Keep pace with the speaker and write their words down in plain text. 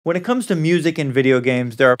When it comes to music in video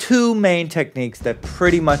games, there are two main techniques that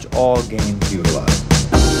pretty much all games utilize.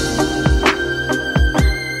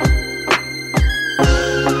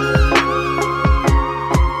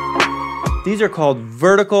 These are called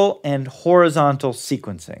vertical and horizontal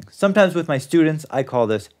sequencing. Sometimes with my students, I call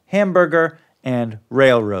this hamburger and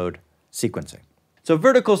railroad sequencing. So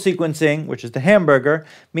vertical sequencing, which is the hamburger,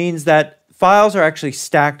 means that files are actually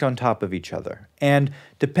stacked on top of each other. And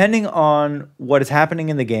depending on what is happening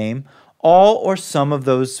in the game, all or some of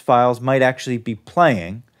those files might actually be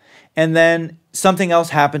playing. And then something else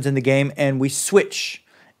happens in the game and we switch.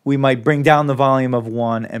 We might bring down the volume of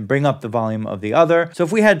one and bring up the volume of the other. So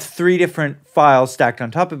if we had three different files stacked on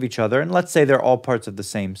top of each other, and let's say they're all parts of the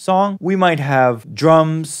same song, we might have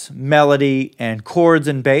drums, melody, and chords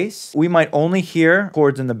and bass. We might only hear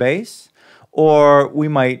chords and the bass, or we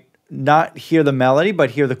might not hear the melody,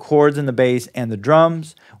 but hear the chords and the bass and the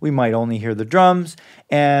drums. We might only hear the drums,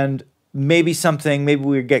 and maybe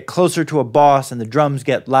we get closer to a boss and the drums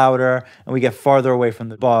get louder, and we get farther away from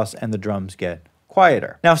the boss and the drums get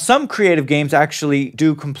quieter. Now, some creative games actually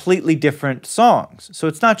do completely different songs. So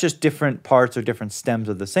it's not just different parts or different stems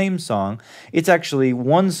of the same song. It's actually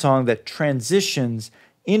one song that transitions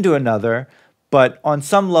into another, but on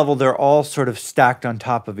some level, they're all sort of stacked on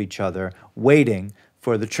top of each other, waiting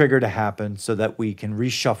for the trigger to happen so that we can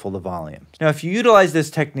reshuffle the volumes. Now, if you utilize this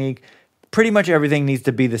technique, pretty much everything needs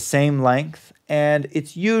to be the same length, and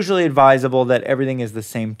it's usually advisable that everything is the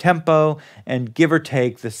same tempo and give or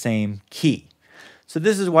take the same key. So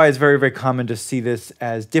this is why it's very, very common to see this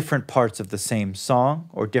as different parts of the same song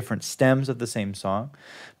or different stems of the same song.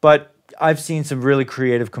 But I've seen some really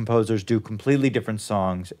creative composers do completely different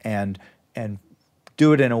songs and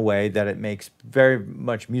do it in a way that it makes very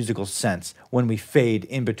much musical sense when we fade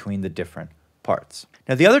in between the different parts.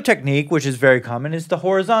 Now, the other technique, which is very common, is the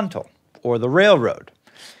horizontal or the railroad.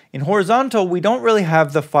 In horizontal, we don't really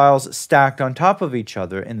have the files stacked on top of each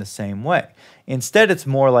other in the same way. Instead, it's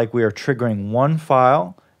more like we are triggering one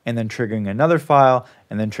file and then triggering another file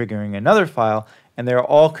and then triggering another file, and they're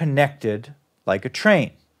all connected like a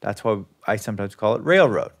train. That's why I sometimes call it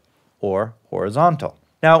railroad or horizontal.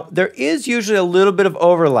 Now, there is usually a little bit of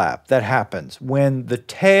overlap that happens when the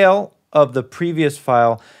tail of the previous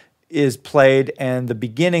file is played and the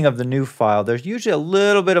beginning of the new file. There's usually a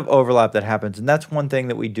little bit of overlap that happens, and that's one thing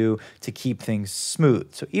that we do to keep things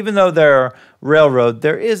smooth. So even though they're railroad,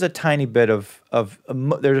 there is a tiny bit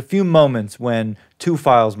there's a few moments when two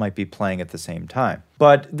files might be playing at the same time.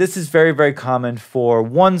 But this is very, very common for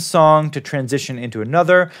one song to transition into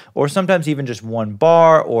another, or sometimes even just one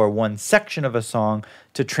bar or one section of a song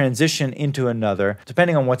to transition into another,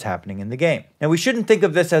 depending on what's happening in the game. Now, we shouldn't think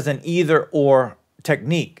of this as an either-or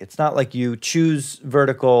technique. It's not like you choose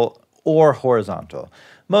vertical or horizontal.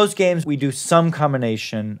 Most games, we do some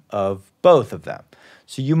combination of both of them.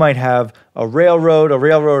 So you might have a railroad, a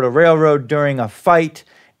railroad, a railroad during a fight,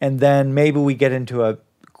 and then maybe we get into a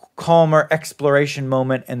calmer exploration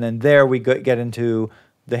moment, and then there we get into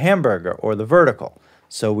the hamburger or the vertical.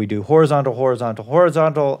 So we do horizontal, horizontal,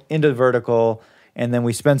 horizontal, into vertical, and then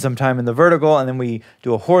we spend some time in the vertical, and then we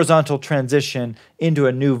do a horizontal transition into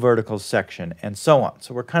a new vertical section, and so on.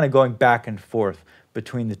 So we're kind of going back and forth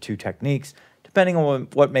between the two techniques, depending on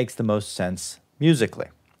what makes the most sense musically.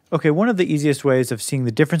 Okay, one of the easiest ways of seeing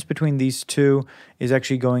the difference between these two is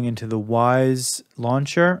actually going into the Wise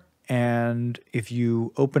launcher, and if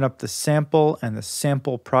you open up the sample and the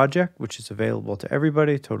sample project, which is available to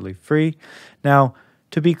everybody, totally free. Now,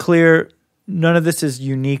 to be clear, none of this is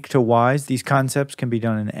unique to Wise. These concepts can be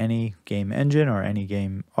done in any game engine or any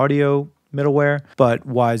game audio middleware, but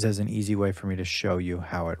Wise has an easy way for me to show you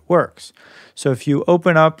how it works. So if you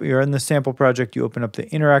open up, you're in the sample project, you open up the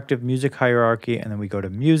interactive music hierarchy, and then we go to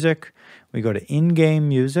music, we go to in-game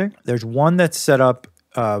music. There's one that's set up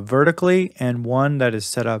vertically and one that is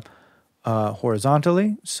set up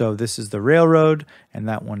horizontally. So this is the railroad and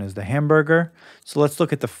that one is the hamburger. So let's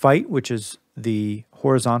look at the fight, which is the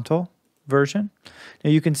horizontal version.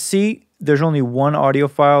 Now you can see there's only one audio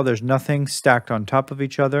file. There's nothing stacked on top of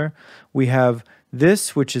each other. We have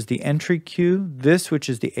this, which is the entry cue, this, which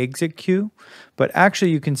is the exit cue, but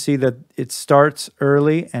actually you can see that it starts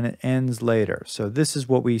early and it ends later. So this is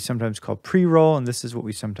what we sometimes call pre-roll, and this is what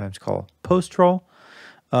we sometimes call post-roll.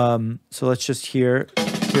 So let's just hear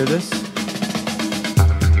this.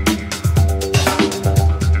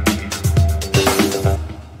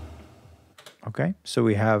 Okay, so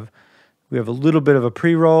we have a little bit of a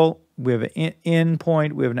pre-roll, we have an in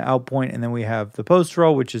point, we have an out point, and then we have the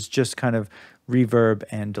post-roll, which is just kind of reverb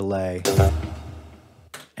and delay,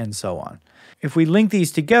 and so on. if we link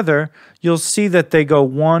these together, you'll see that they go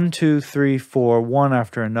 1, 2, 3, 4, one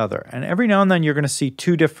after another. And every now and then you're going to see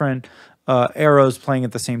two different arrows playing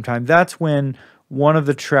at the same time. That's when one of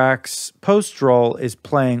the tracks post-roll is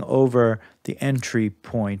playing over the entry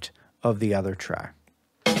point of the other track.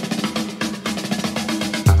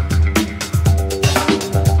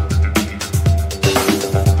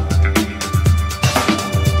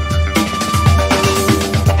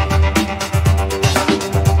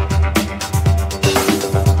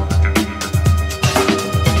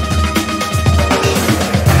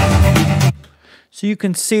 So you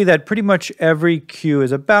can see that pretty much every cue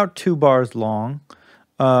is about 2 bars long,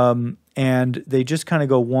 and they just kind of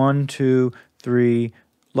go 1, 2, 3,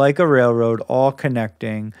 like a railroad, all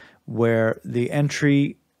connecting, where the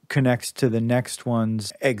entry connects to the next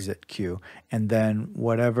one's exit cue, and then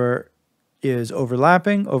whatever is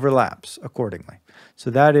overlapping overlaps accordingly.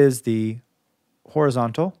 So that is the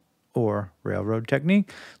horizontal or railroad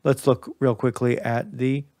technique. Let's look real quickly at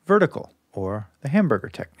the vertical or the hamburger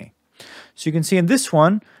technique. So you can see in this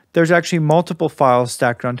one, there's actually multiple files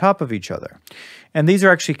stacked on top of each other. And these are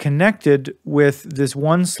actually connected with this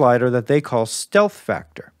one slider that they call stealth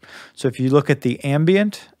factor. So if you look at the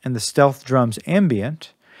ambient and the stealth drums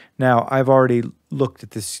ambient, now I've already looked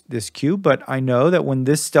at this cue, but I know that when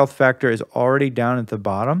this stealth factor is already down at the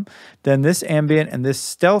bottom, then this ambient and this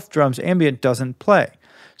stealth drums ambient doesn't play.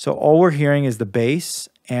 So all we're hearing is the bass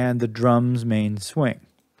and the drum's main swing.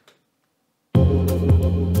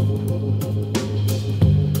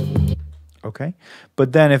 Okay,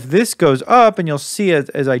 but then if this goes up, and you'll see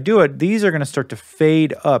as I do it, these are going to start to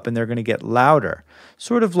fade up and they're going to get louder.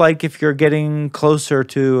 Sort of like if you're getting closer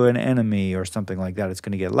to an enemy or something like that, it's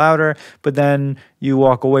going to get louder, but then you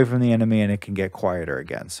walk away from the enemy and it can get quieter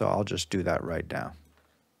again. So I'll just do that right now.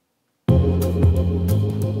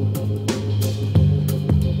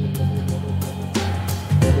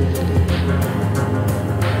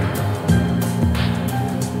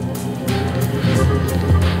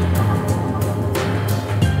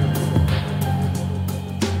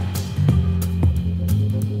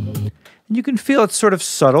 You can feel it's sort of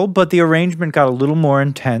subtle, but the arrangement got a little more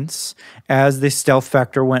intense as the stealth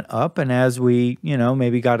factor went up and as we,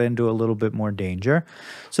 maybe got into a little bit more danger.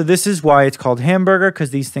 So this is why it's called hamburger, because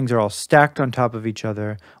these things are all stacked on top of each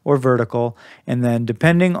other or vertical. And then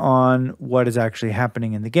depending on what is actually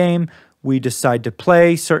happening in the game, we decide to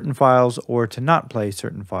play certain files or to not play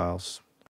certain files.